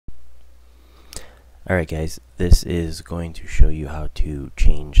Alright guys, this is going to show you how to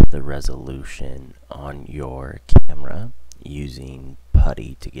change the resolution on your camera using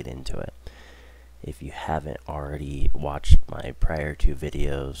Putty to get into it. If you haven't already watched my prior two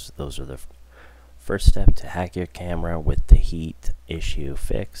videos, those are the first step to hack your camera with the heat issue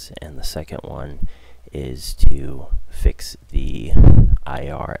fix, and the second one is to fix the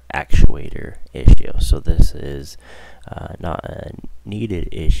IR actuator issue. So this is not a needed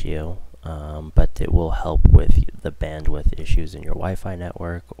issue, but it will help with the bandwidth issues in your Wi-Fi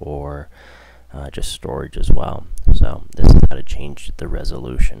network or just storage as well. So this is how to change the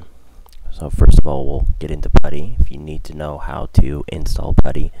resolution. So first of all, we'll get into Putty. If you need to know how to install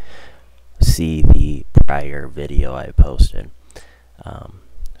Putty, see the prior video I posted.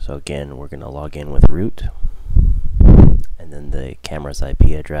 So again, we're going to log in with root and then the camera's IP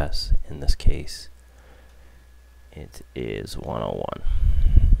address. In this case, it is 101.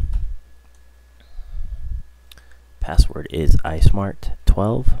 Password is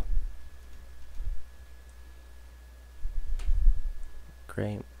iSmart12.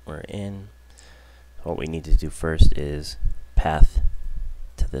 Great, we're in. What we need to do first is path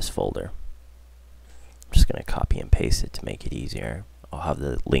to this folder. I'm just going to copy and paste it to make it easier. I'll have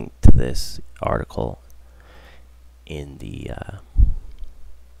the link to this article in the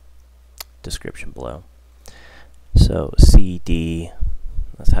description below. So CD,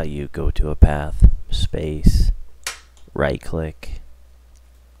 that's how you go to a path, space, right click.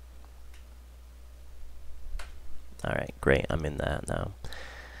 Alright, great, I'm in that now.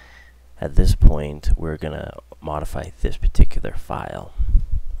 At this point, we're going to modify this particular file.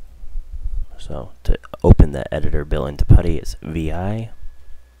 So to open the editor built into Putty, it's VI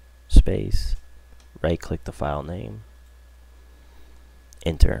space, right click the file name,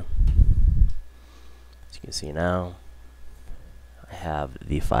 enter. As you can see now, I have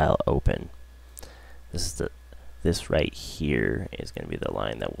the file open. This right here is going to be the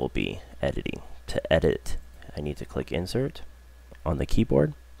line that we'll be editing. To edit, I need to click insert on the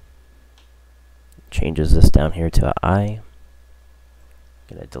keyboard. Changes this down here to I. I'm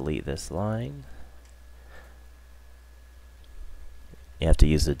going to delete this line. You have to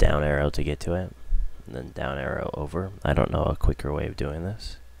use the down arrow to get to it, and then down arrow over. I don't know a quicker way of doing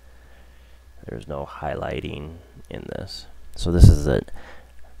this. There's no highlighting in this. So this is a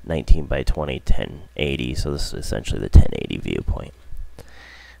 19 by 20 1080, so this is essentially the 1080 viewpoint. I'm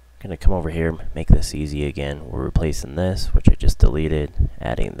going to come over here, make this easy again. We're replacing this, which I just deleted,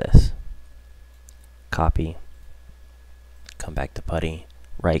 adding this. Copy, come back to Putty,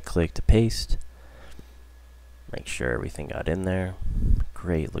 right click to paste, make sure everything got in there.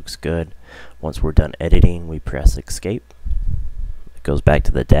 Great, looks good. Once we're done editing, we press escape. It goes back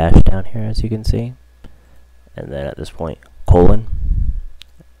to the dash down here, as you can see, and then at this point, colon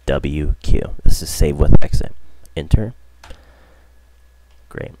WQ. This is save with exit. Enter.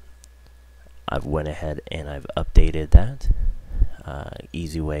 Great. I've went ahead and I've updated that.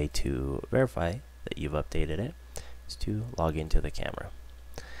 Easy way to verify that you've updated it is to log into the camera.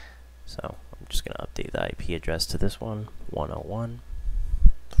 So I'm just going to update the IP address to this one, 101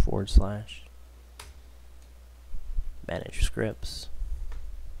 / manage scripts,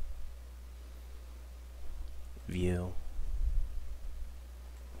 view,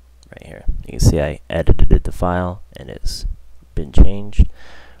 right here. You can see I edited the file and it's been changed.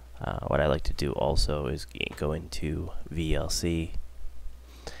 What I like to do also is go into VLC.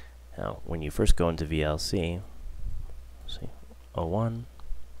 Now, when you first go into VLC, see, 01,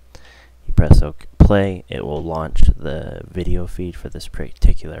 you press OK, play, it will launch the video feed for this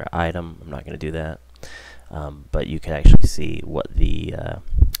particular item. I'm not going to do that, but you can actually see what the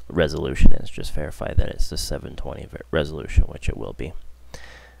resolution is. Just verify that it's the 720 resolution, which it will be.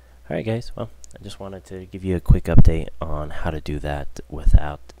 Alright guys, well, I just wanted to give you a quick update on how to do that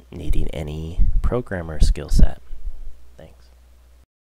without needing any programmer skill set.